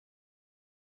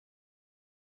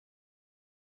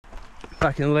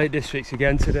Back in the Lake Districts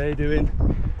again today, doing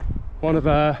one of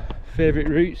our favourite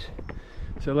routes.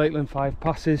 So Lakeland Five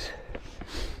Passes.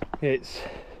 It's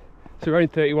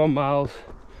around 31 miles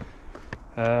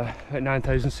at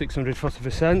 9,600 foot of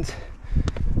ascent.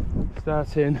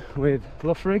 Starting with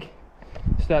Loughrig,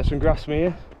 starts from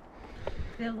Grasmere.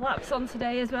 The lap's on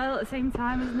today as well at the same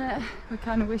time, isn't it? We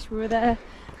kind of wish we were there,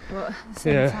 but at the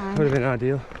same time, would have been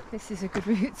ideal. This is a good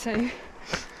route too.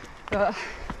 But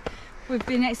we've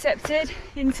been accepted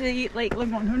into the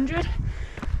Lakeland 100,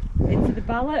 into the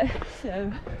ballot,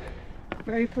 so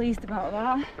very pleased about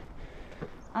that.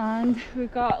 And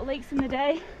we've got lakes in a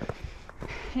day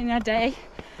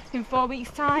in 4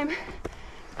 weeks time,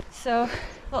 so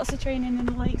lots of training in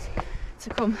the lakes to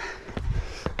come.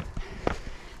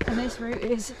 And this route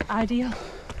is ideal.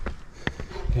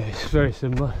 Yeah, it's very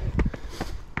similar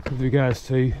with regards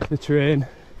to the terrain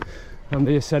and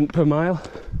the ascent per mile.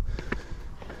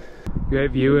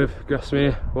 Great view of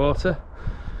Grasmere water,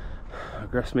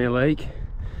 Grasmere Lake.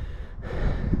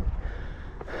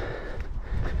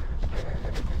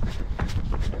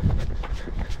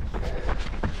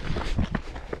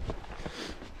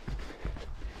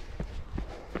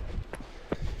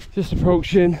 Just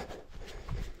approaching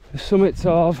the summit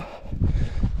of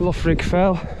Loughrig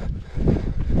Fell.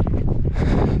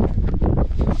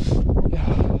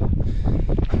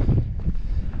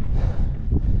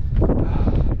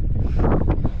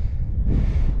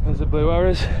 There's the blue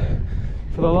arrows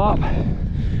for the lap.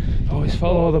 Always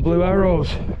follow the blue arrows.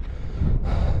 It's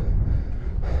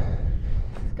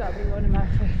got to be one of my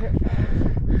favourite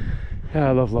falls. Yeah,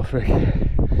 I love Loughrig.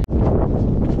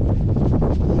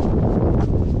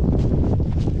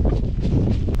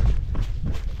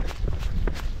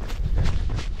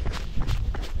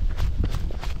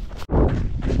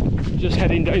 Just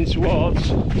heading down towards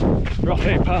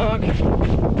Rothay Park,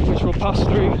 which we'll pass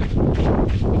through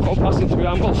before passing through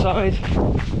Ambleside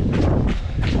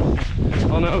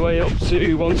on our way up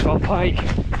to Wansfell Pike.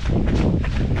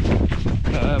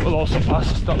 We'll also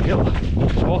pass Stockhill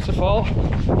waterfall,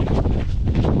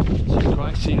 which is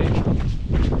quite scenic.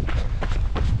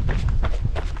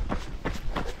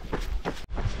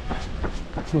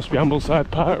 Must be Ambleside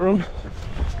Park Run,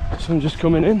 sun just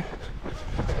coming in.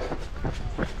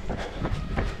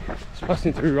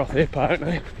 Passing through Rothay Park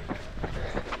now.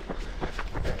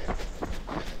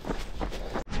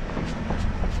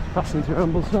 Passing through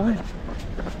Ambleside.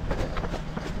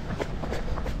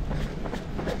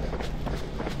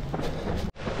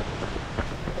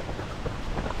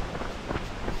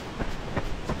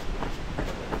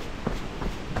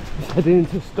 Just heading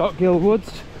into Stockhill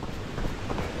Woods.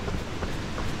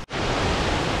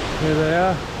 Here they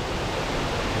are.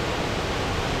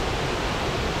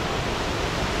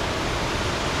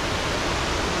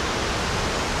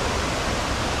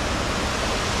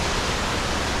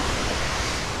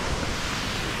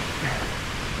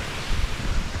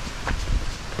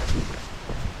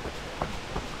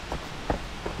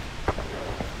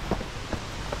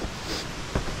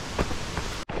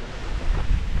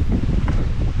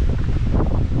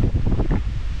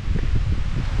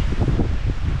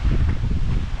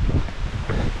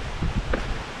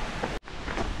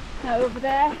 Now over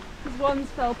there is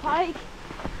Wansfell Pike,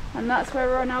 and that's where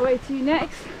we're on our way to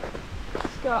next.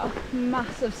 It's got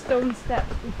massive stone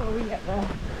steps before we get there.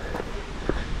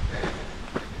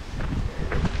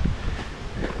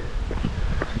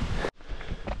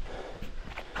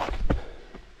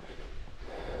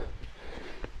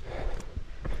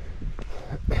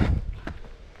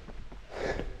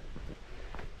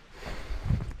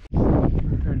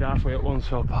 Around halfway at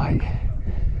Wansfell Pike.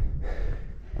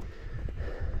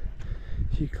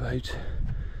 Few clouds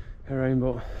around,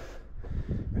 but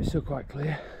it's still quite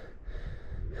clear.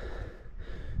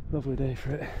 Lovely day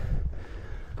for it.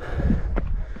 Top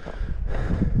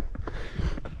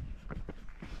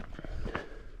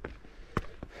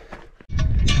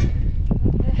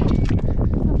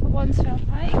of Wansfell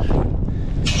Pike.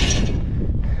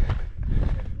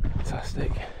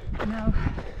 Fantastic. Now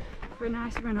for a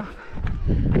nice run up.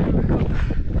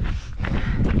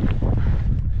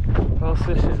 Whilst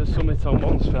this is a summit on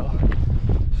Wansfell,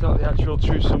 it's not the actual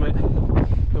true summit.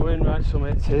 The Wainwright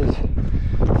summit is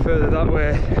further that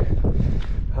way,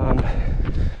 and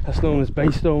that's known as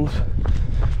Baystones.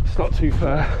 It's not too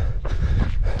far,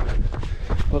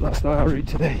 but that's not our route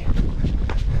today.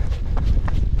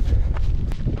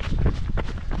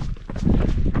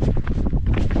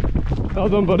 Well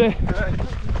done, buddy.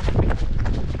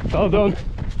 Well done.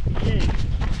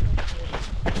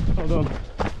 Well done.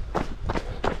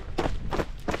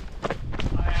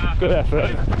 Good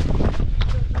effort.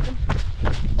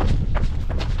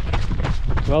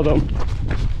 Well done.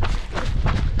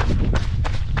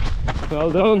 Well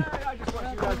done. I just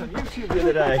watched you guys on YouTube the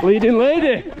other day. Leading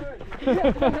lady.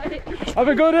 Have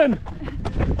a good one.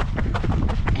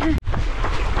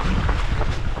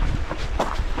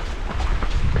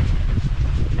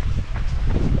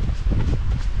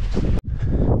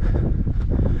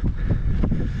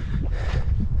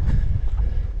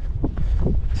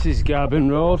 This is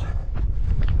Garbon Road,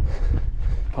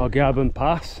 or Garbon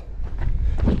Pass.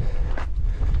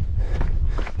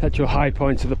 The actual high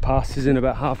point of the pass is in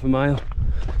about half a mile.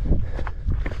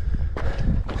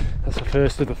 That's the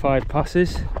first of the 5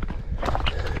 passes.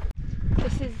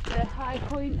 This is the high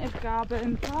point of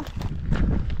Garbon Pass.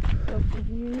 Love the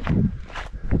view.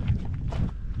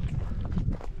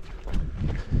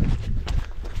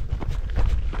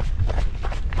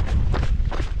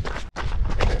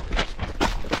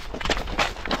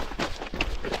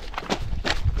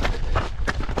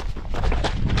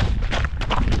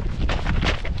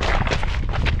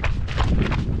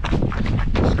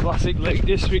 Classic Lake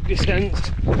District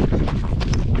descents.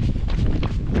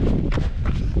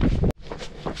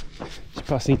 It's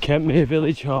passing Kentmere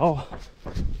Village Hall.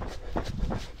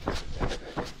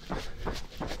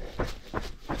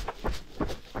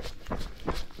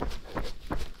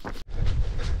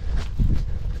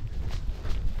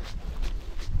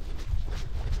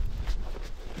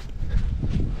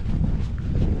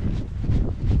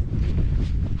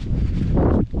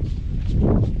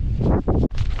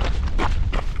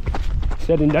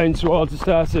 Heading down towards the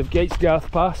start of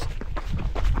Gatesgarth Pass.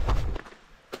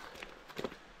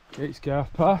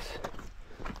 Gatesgarth Pass.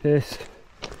 This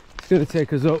is going to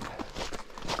take us up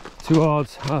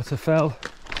towards Harterfell.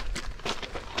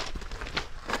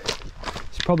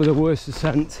 It's probably the worst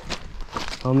ascent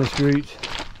on this route.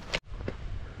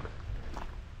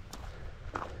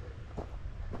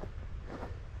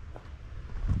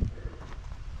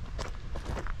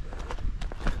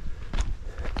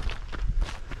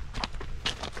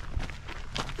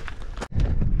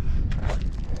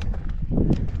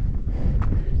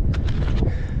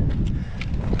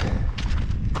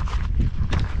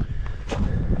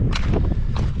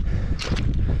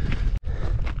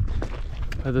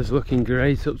 Weather's looking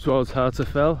great up towards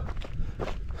Harterfell.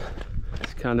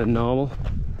 It's kind of normal.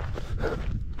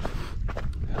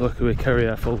 Luckily we carry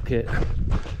our full kit.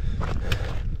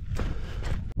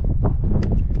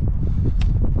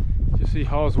 Just see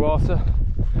Hawes Water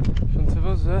in front of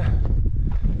us there.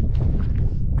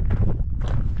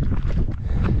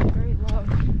 Very low.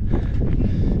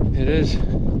 It is.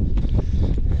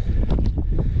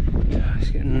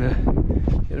 It's getting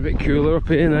a bit cooler up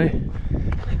here now.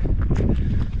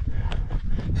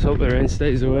 Let's hope the rain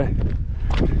stays away.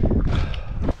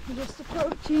 We're just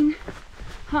approaching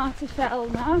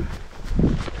Harterfell now.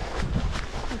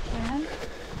 Again.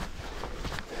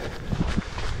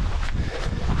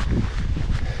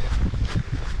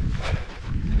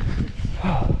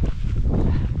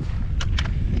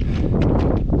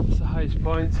 It's the highest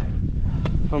point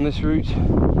on this route.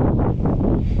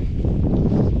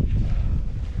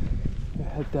 We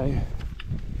head down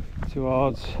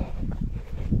towards,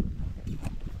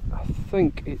 I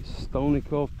think it's Stony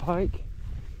Cove Pike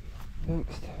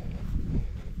next.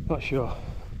 Not sure.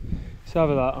 It's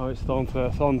either that or it's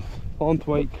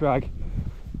Thornthwaite Crag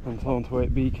and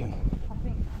Thornthwaite Beacon. I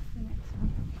think that's the next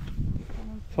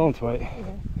one. Thornthwaite?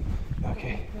 Yeah.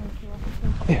 Okay.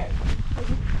 Yeah.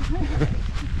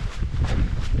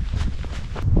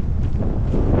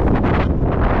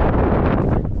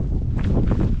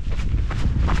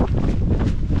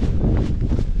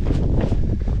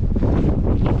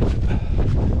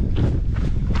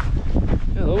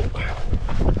 Hello.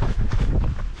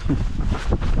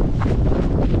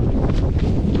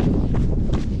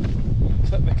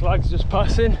 Except the Clag's just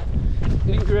passing.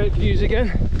 Getting great views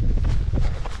again.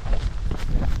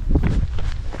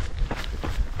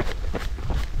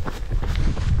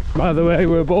 By the way,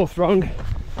 we're both wrong.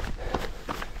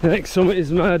 The next summit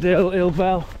is Mardale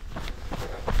Ilbell,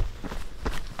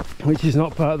 which is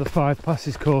not part of the Five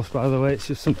Passes course, by the way. It's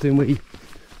just something we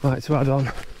like to add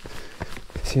on,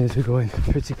 seeing as we're going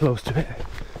pretty close to it.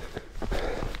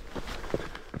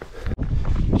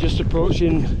 We're just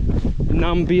approaching the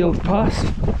Nambield Pass,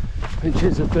 which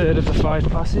is a third of the Five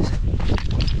Passes.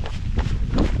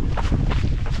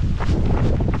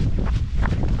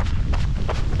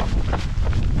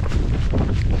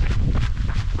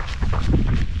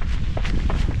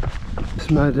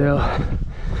 Mardale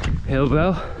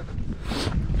Hillbell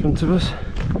in front of us.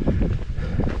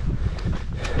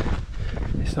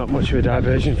 It's not much of a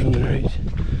diversion from the route.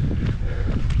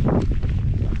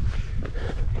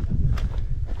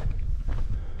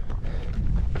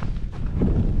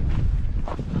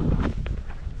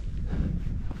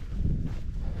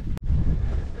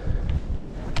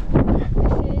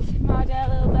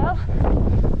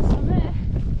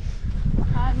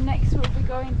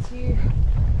 to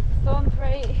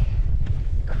Thornthwaite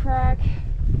Crag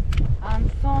and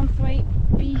Thornthwaite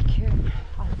Beacon.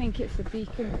 I think it's the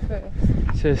beacon first.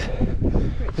 It says,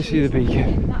 let's see the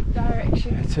beacon. In that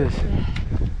direction. It says,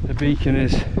 the beacon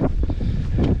is in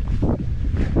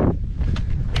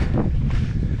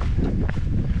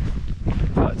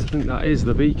fact, I think that is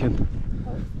the beacon.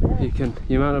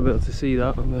 You might not be able to see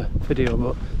that on the video,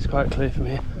 but it's quite clear from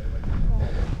here.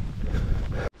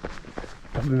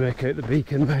 Probably make out the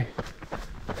beacon now.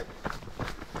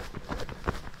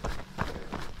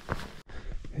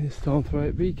 Here's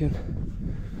Thornthwaite Beacon,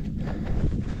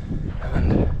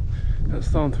 and that's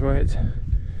Thornthwaite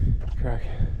Crag.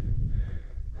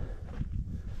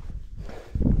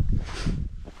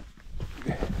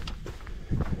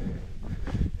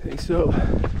 Next up,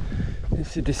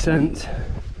 it's the descent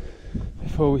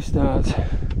before we start.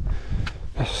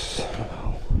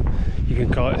 You can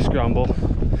call it a scramble.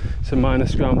 It's a minor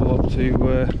scramble up to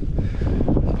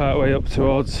part way up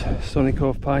towards Stony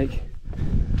Cove Pike.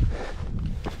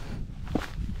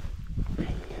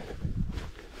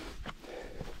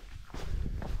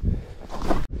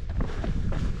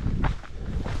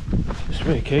 Just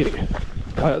really keep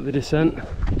right at the descent.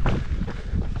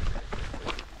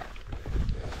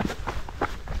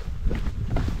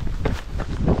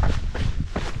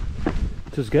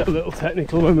 Does get a little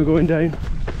technical when we're going down.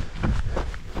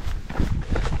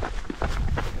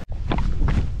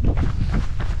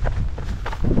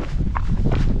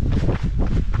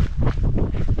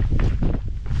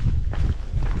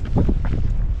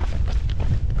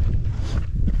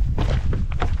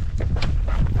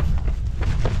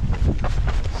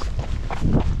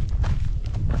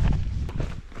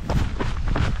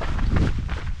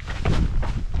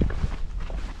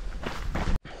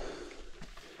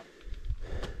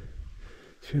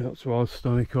 Up towards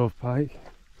Stony Cove Pike.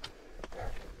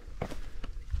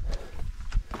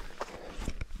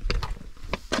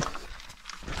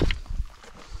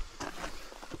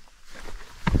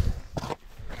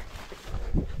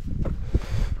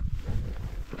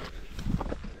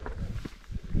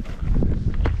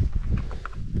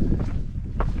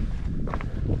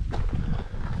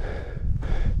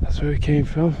 That's where we came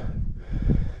from.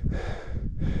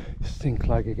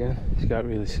 Stinklag again. You can't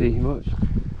really see much.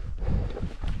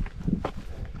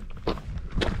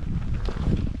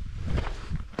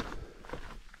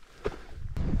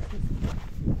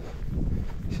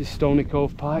 This is Stony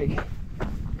Cove Pike.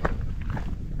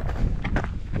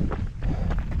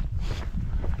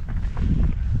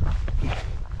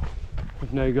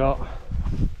 We've now got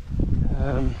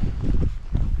about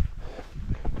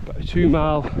a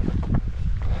 2-mile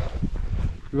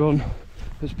run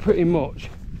that's pretty much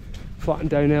flat and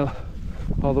downhill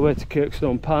all the way to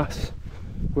Kirkstone Pass,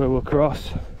 where we'll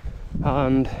cross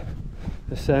and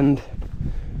ascend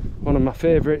one of my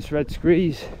favourites, Red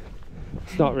Screes.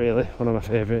 It's not really one of my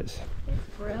favourites.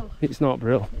 It's brill. It's not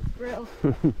brill. It's brill.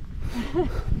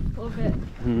 Love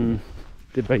it.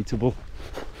 Debatable.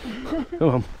 Come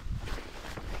on.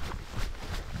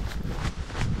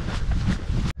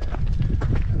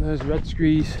 And there's Red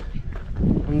Screes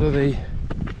under the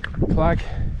flag.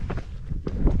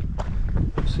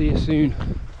 I'll see you soon.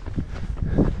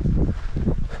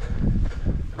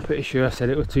 I'm pretty sure I said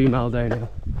it was 2 mile downhill.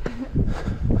 I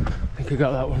think I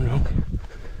got that one wrong.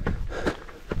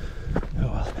 Oh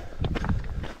well.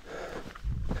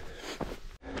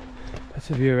 That's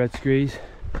a view of Red Screes.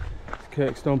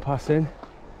 Kirkstone Pass in.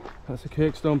 That's the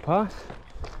Kirkstone Pass,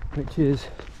 which is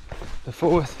the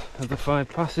 4th of the 5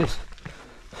 passes.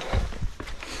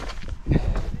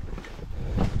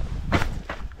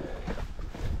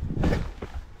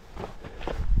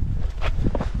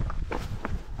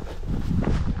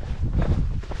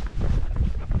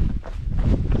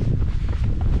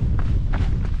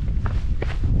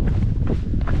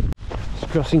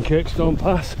 Just crossing Kirkstone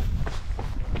Pass.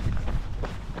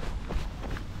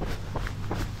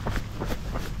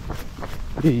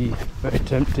 Very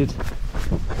tempted.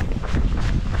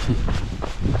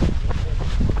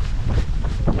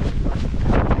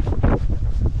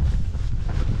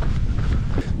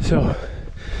 So,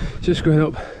 just going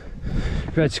up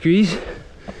Red Screes,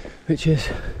 which is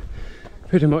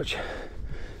pretty much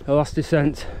the last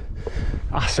ascent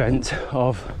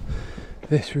of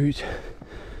this route.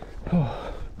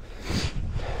 Oh.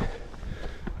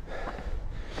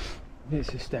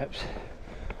 It's the steps.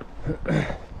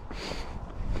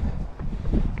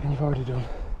 And you've already done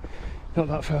not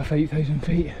that far off 8,000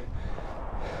 feet.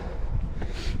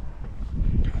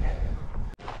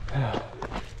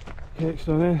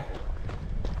 Kirkstone in.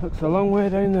 Looks a long way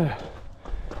down there.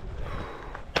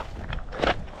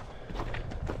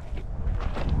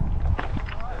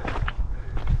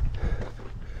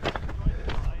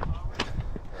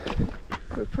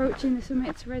 We're approaching the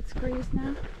summit to Red Screes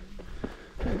now.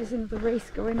 I think there's another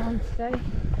race going on today,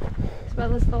 as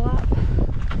well as the lap.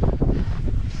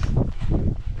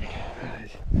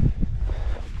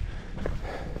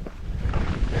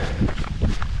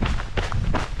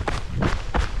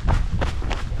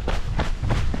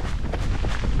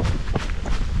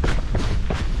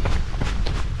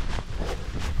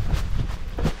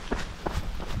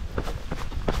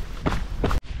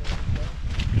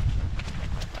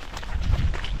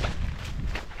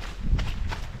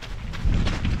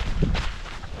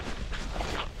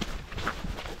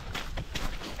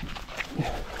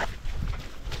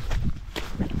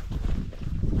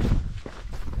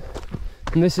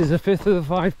 And this is the fifth of the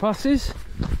 5 passes.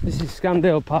 This is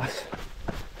Scandale Pass.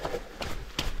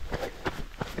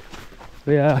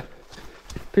 We are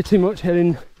pretty much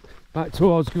heading back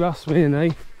towards Grasmere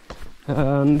now,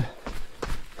 and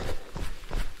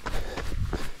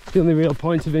the only real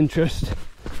point of interest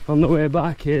on the way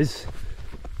back is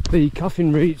the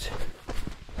Coffin route.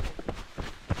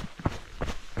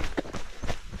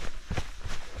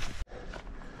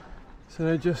 So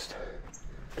they're just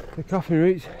the Coffin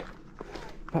route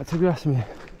back to Grasmere.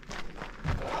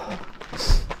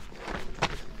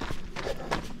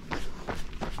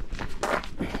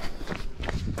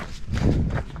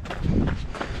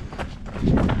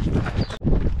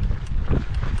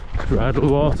 Bridle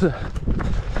water.